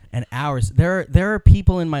hours and hours. There are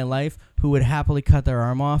people in my life who would happily cut their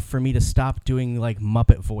arm off for me to stop doing like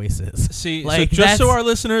Muppet voices. See, like, so just so our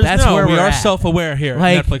listeners know, where we we're are at. self-aware here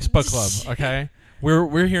Like- at Netflix Book Club. Okay,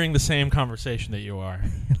 we're hearing the same conversation that you are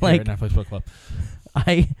here Like- at Netflix Book Club.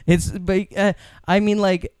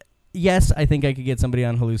 Yes, I think I could get somebody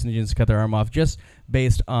on hallucinogens to cut their arm off just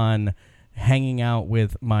based on hanging out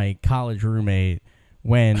with my college roommate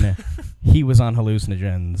when he was on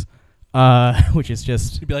hallucinogens, which is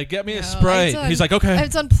just... You'd be like, get me a No, Sprite. He's like, okay.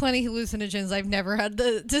 I've done plenty of hallucinogens. I've never had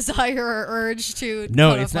the desire or urge to.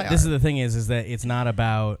 No, cut it's off not. my This is arm. the thing is that it's not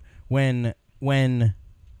about when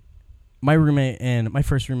my roommate and my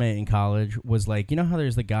first roommate in college was like, you know how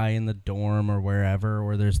there's the guy in the dorm or wherever,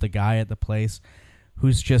 or there's the guy at the place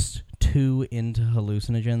who's just too into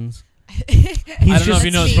hallucinogens. I don't know if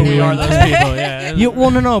you know this, but we are those people. Yeah.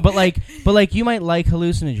 But you might like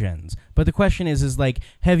hallucinogens. But the question is like,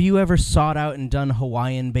 have you ever sought out and done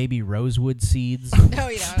Hawaiian baby rosewood seeds? No,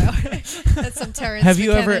 you don't know. That's some Terrence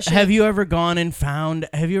McKenna shit. Have you ever gone and found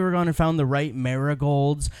the right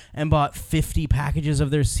marigolds and bought 50 packages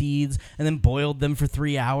of their seeds and then boiled them for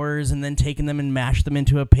 3 hours and then taken them and mashed them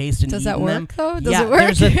into a paste and Does eaten that work them? though? Does Yeah, it work?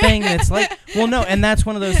 there's a thing that's like, well, no, and that's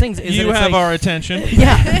one of those things. Is You that it's have like, our attention.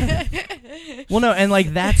 yeah. Well, no, and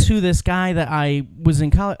like that's who this guy that I was in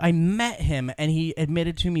college. I met him, and he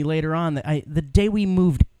admitted to me later on that the day we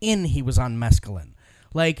moved in, he was on mescaline.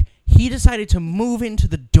 Like he decided to move into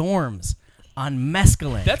the dorms on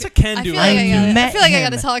mescaline. That's a can-do. I feel like I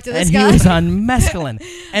gotta him, talk to this and guy. he was on mescaline.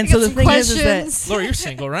 And I so got the some thing is questions. that Lori, you're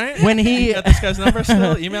single, right? when he You got this guy's number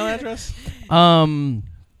still? Email address?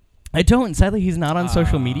 I don't. Sadly, he's not on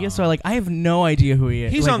social media, so I have no idea who he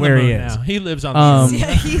is. He's like, on where the moon he is. now. He lives on the moon.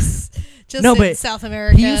 Yeah, he's just No, in but South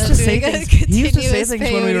America. He used to say doing a things. He used to say continuous things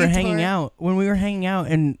when we were peyote hanging tour. out. When we were hanging out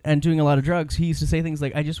and doing a lot of drugs, he used to say things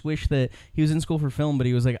like, "I just wish that he was in school for film, but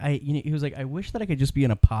he was like, I wish that I could just be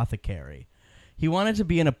an apothecary." He wanted to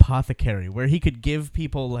be an apothecary where he could give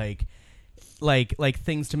people like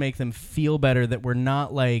things to make them feel better that were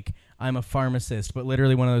not like, I'm a pharmacist, but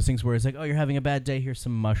literally one of those things where it's like, oh, you're having a bad day, here's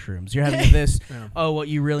some mushrooms. You're having this, oh, what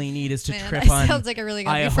you really need is to Man, trip that on sounds like I really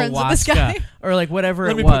gotta be friends with this guy. ayahuasca or like whatever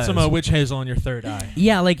Let it me was. put some witch hazel on your third eye.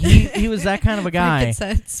 Yeah, like he was that kind of a guy.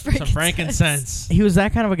 Some frankincense. He was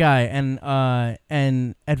that kind of a guy,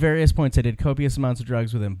 and at various points I did copious amounts of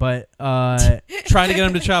drugs with him, but Trying to get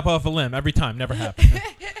him to chop off a limb every time, never happened.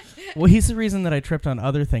 well, he's the reason that I tripped on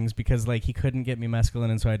other things because like he couldn't get me mescaline,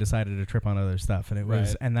 and so I decided to trip on other stuff, and it was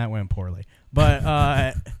Right. and that went poorly. But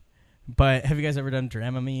have you guys ever done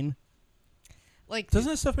Dramamine? Like, Doesn't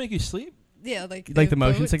that stuff make you sleep? yeah, like The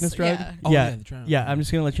motion boats? sickness drug? Yeah. Oh, yeah, the Dramamine. yeah. I'm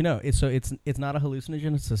just gonna let you know. It's not a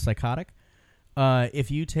hallucinogen. It's a psychotic.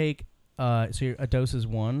 If you take a dose is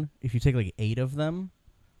 1. If you take like 8 of them,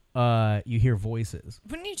 you hear voices.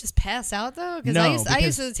 Wouldn't you just pass out though? No, I used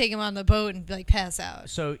because- to take him on the boat and like pass out.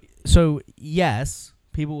 So yes,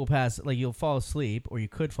 people will pass. Like you'll fall asleep, or you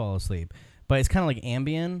could fall asleep. But it's kind of like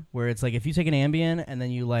Ambien, where it's like if you take an Ambien and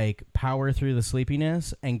then you like power through the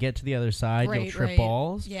sleepiness and get to the other side, you'll trip right.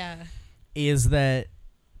 balls. Yeah. Is that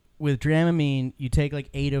with Dramamine, you take like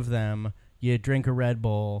 8 of them, you drink a Red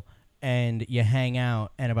Bull, and you hang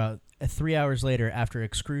out, and about 3 hours later, after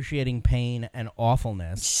excruciating pain and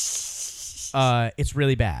awfulness, it's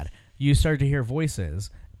really bad. You start to hear voices,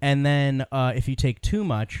 and then if you take too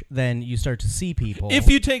much, then you start to see people. If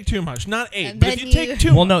you take too much, not 8, And but then if you you- take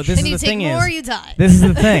too well, no, much. this Then is you the take thing more, is you die. this is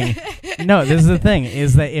the thing. No, this is the thing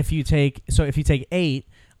is that if you take 8,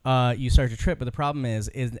 you start to trip. But the problem is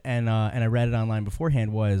and I read it online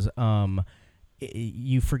beforehand was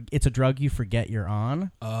it's a drug you forget you're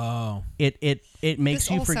on. Oh. It makes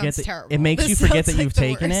This you all forget sounds that terrible. it makes This you forget sounds that like you've the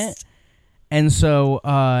taken worst. it. And so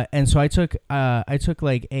I took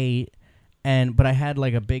like 8 but I had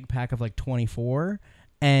like a big pack of like 24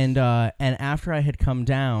 and after I had come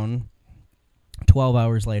down 12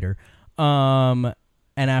 hours later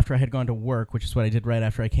and after I had gone to work, which is what I did right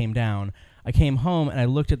after I came down, I came home and I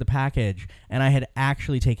looked at the package and I had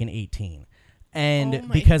actually taken 18. And Oh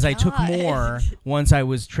my because I took God. more once I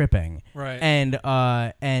was tripping, Right. and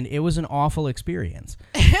it was an awful experience,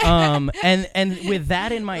 and with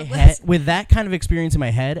that in my head, with that kind of experience in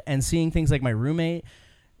my head, and seeing things like my roommate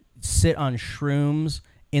sit on shrooms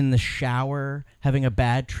in the shower, having a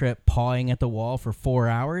bad trip, pawing at the wall for 4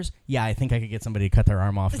 hours, yeah, I think I could get somebody to cut their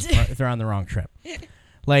arm off if they're on the wrong trip.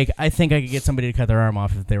 Like, I think I could get somebody to cut their arm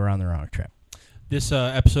off if they were on the wrong trip. This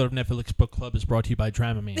episode of Netflix Book Club is brought to you by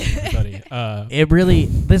Dramamine, everybody. It really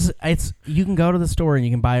you can go to the store and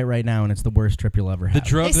you can buy it right now, and it's the worst trip you'll ever have. The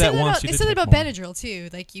drug They that said wants you they to said take about more. Benadryl too.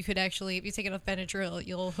 Like you could actually, if you take enough Benadryl,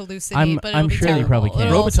 you'll hallucinate. I'm but it'll be sure they terrible. probably can.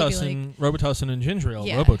 It'll also be Robitussin and ginger ale,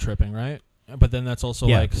 Yeah. robo-tripping, right? But then that's also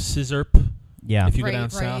Yeah. like Scissorp. Yeah. If you go Right, down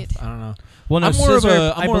right. south, I don't know. Well, no, I'm more of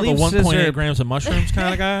Scissorp- a I'm more of a believe 1.8 Scissorp- grams of mushrooms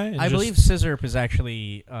kind of guy. and I just- believe Scissorp is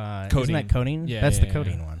actually isn't Codeine. that codeine? Yeah, That's yeah, the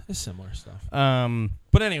codeine yeah. one. It's similar stuff. Um.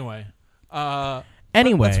 But anyway,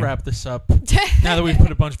 Anyway, let's wrap this up. Now that we've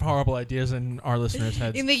put a bunch of horrible ideas in our listeners'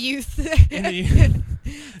 heads. in the youth. In the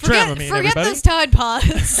forget Dramamine, everybody. those Tide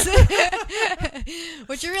Pods.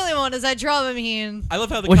 What you really want is that Dramamine. I love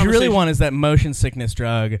how the what you conversation. really want is that motion sickness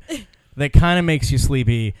drug that kind of makes you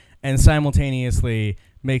sleepy and simultaneously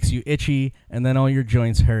makes you itchy, and then all your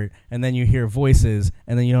joints hurt, and then you hear voices,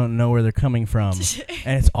 and then you don't know where they're coming from,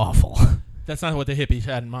 and it's awful. That's not what the hippies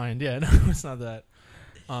had in mind. Yeah, no, it's not that.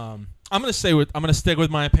 I'm gonna stick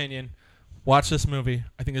with my opinion. Watch this movie.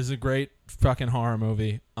 I think this is a great fucking horror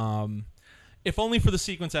movie. If only for the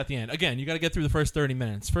sequence at the end. Again, you got to get through the first 30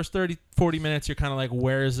 minutes. First 30, 40 minutes, you're kind of like,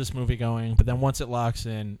 where is this movie going? But then once it locks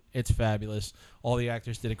in, it's fabulous. All the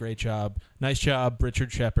actors did a great job. Nice job,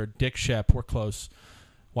 Richard Shepard, Dick Shep. We're close.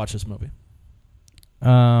 Watch this movie.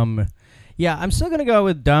 Yeah, I'm still gonna go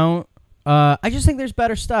with don't. I just think there's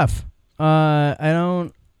better stuff.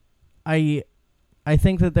 I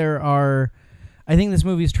think that there are. I think this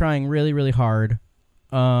movie's trying really, really hard.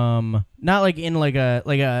 Not like in like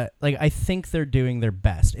I think they're doing their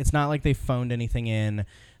best. It's not like they phoned anything in.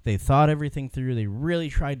 They thought everything through. They really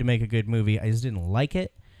tried to make a good movie. I just didn't like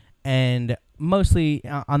it. And mostly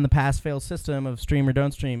on the pass-fail system of stream or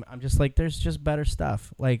don't stream, I'm just like, there's just better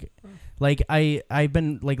stuff. Like I've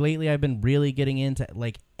been like lately, I've been really getting into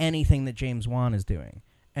like anything that James Wan is doing,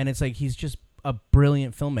 and it's like he's just a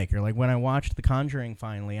brilliant filmmaker. Like when I watched The Conjuring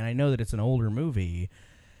finally, and I know that it's an older movie,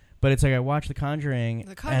 but it's like I watched The Conjuring,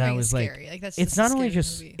 The Conjuring and I was is like, scary. Like, that's it's just a not only scary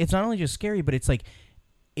just movie. it's not only just scary, but it's like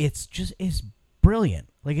it's brilliant.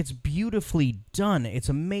 Like it's beautifully done. It's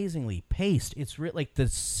amazingly paced. It's like the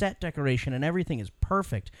set decoration and everything is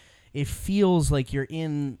perfect. It feels like you're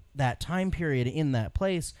in that time period, in that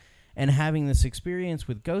place, and having this experience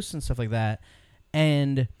with ghosts and stuff like that.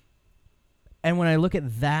 And when I look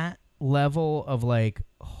at that level of like,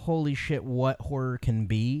 holy shit, what horror can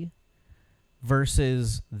be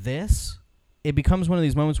versus this, it becomes one of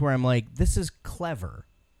these moments where I'm like, this is clever.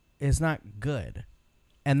 It's not good.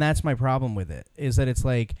 And that's my problem with it, is that it's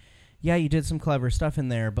like, yeah, you did some clever stuff in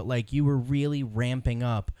there, but like you were really ramping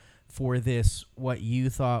up for this, what you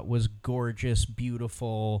thought was gorgeous,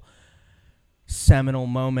 beautiful, seminal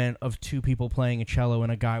moment of two people playing a cello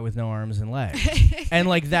and a guy with no arms and legs. And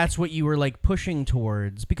like that's what you were like pushing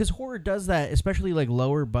towards, because horror does that, especially like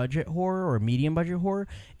lower budget horror or medium budget horror,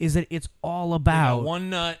 is that it's all about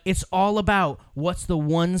one nut. It's all about what's the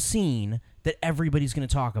one scene that everybody's going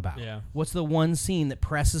to talk about. Yeah. What's the one scene that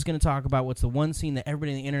press is going to talk about? What's the one scene that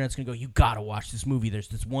everybody on the internet's going to go, you got to watch this movie. There's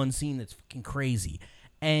this one scene that's fucking crazy.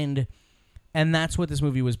 And that's what this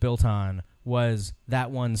movie was built on, was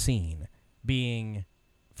that one scene being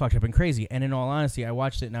fucked up and crazy. And in all honesty, I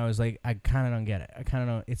watched it and I was like, I kind of don't get it. I kind of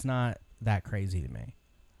don't. It's not that crazy to me.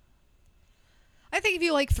 I think if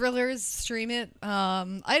you like thrillers, stream it.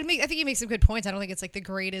 I think you make some good points. I don't think it's like the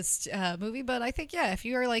greatest movie, but I think if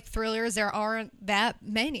you are like thrillers, there aren't that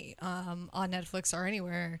many on Netflix or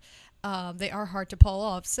anywhere. They are hard to pull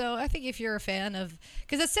off. So I think if you're a fan of,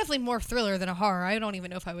 because it's definitely more thriller than a horror. I don't even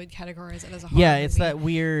know if I would categorize it as a horror. Yeah, it's movie. that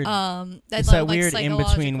weird. That's it's that like weird in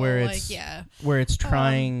between where it's where it's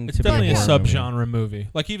trying. It's to definitely be a horror movie. subgenre movie.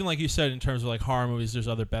 Like even like you said, in terms of like horror movies, there's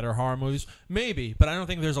other better horror movies, maybe, but I don't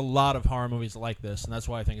think there's a lot of horror movies like this, and that's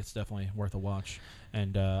why I think it's definitely worth a watch.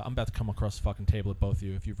 And I'm about to come across the fucking table at both of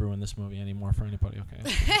you if you've ruined this movie anymore for anybody. Okay,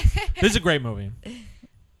 this is a great movie.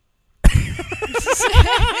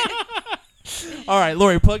 All right,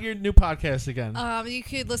 Lori, plug your new podcast again. You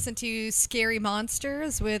could listen to Scary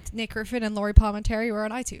Monsters with Nick Griffin and Lori Palmentary. We're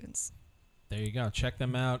on iTunes. There you go. Check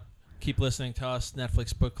them out. Keep listening to us.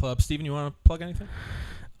 Netflix Book Club. Steven, you want to plug anything?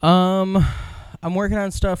 I'm working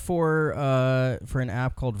on stuff for an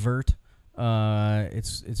app called Vert.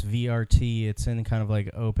 It's VRT. It's in kind of like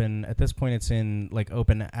open. At this point, it's in like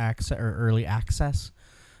open access or early access.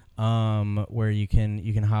 Where you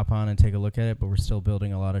can hop on and take a look at it, but we're still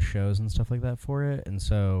building a lot of shows and stuff like that for it. And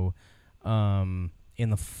so, in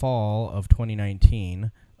the fall of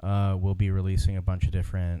 2019, we'll be releasing a bunch of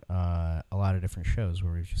different, a lot of different shows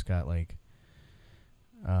where we've just got like,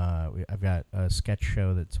 I've got a sketch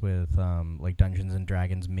show that's with like Dungeons and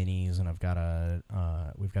Dragons minis, and we've got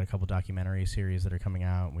a couple documentary series that are coming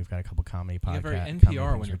out, and we've got a couple comedy podcasts. You're very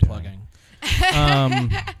NPR when you're plugging.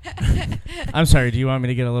 I'm sorry. Do you want me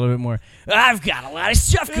to get a little bit more? I've got a lot of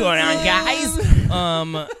stuff going on, guys.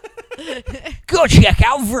 Go check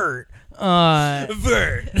out Vert.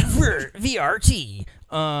 Vert VRT.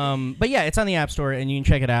 But yeah, it's on the App Store, and you can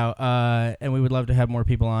check it out. And we would love to have more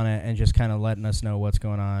people on it, and just kind of letting us know what's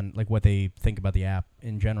going on, like what they think about the app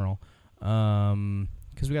in general.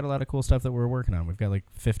 Because we got a lot of cool stuff that we're working on. We've got like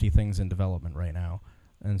 50 things in development right now,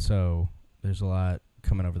 and so there's a lot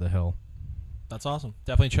coming over the hill. That's awesome.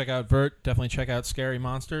 Definitely check out Vert. Definitely check out Scary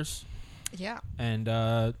Monsters. Yeah. And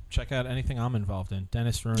check out anything I'm involved in.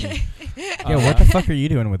 Dennis Rooney. Yeah, what the fuck are you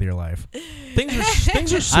doing with your life? Things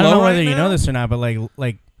are slow. I don't know whether right you now. know this or not, but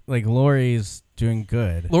like Lori's doing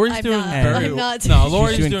good. Lori's I'm doing not. very I'm not no. doing-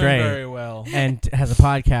 Lori's She's doing doing great. very well. and has a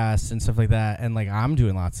podcast and stuff like that, and like I'm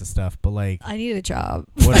doing lots of stuff, but like I need a job.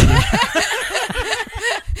 what are you?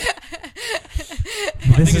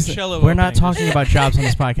 think a cello we're not opening talking about jobs on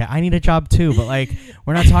this podcast. I need a job too, but like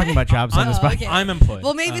we're not talking about jobs on this Oh, podcast. okay. I'm employed.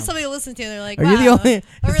 Well, maybe somebody will listen to it and they're like, Are you the wow, only? I Is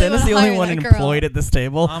really Dennis wanna the only hire one that girl. employed at this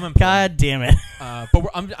table? I'm employed. God damn it! But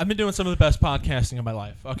I've been doing some of the best podcasting of my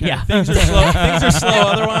life. Okay, Yeah. things are slow. Things are slow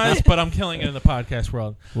otherwise, but I'm killing it in the podcast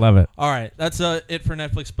world. Love it. All right, that's it for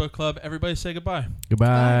Netflix Book Club. Everybody say goodbye.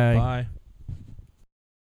 Goodbye. Bye.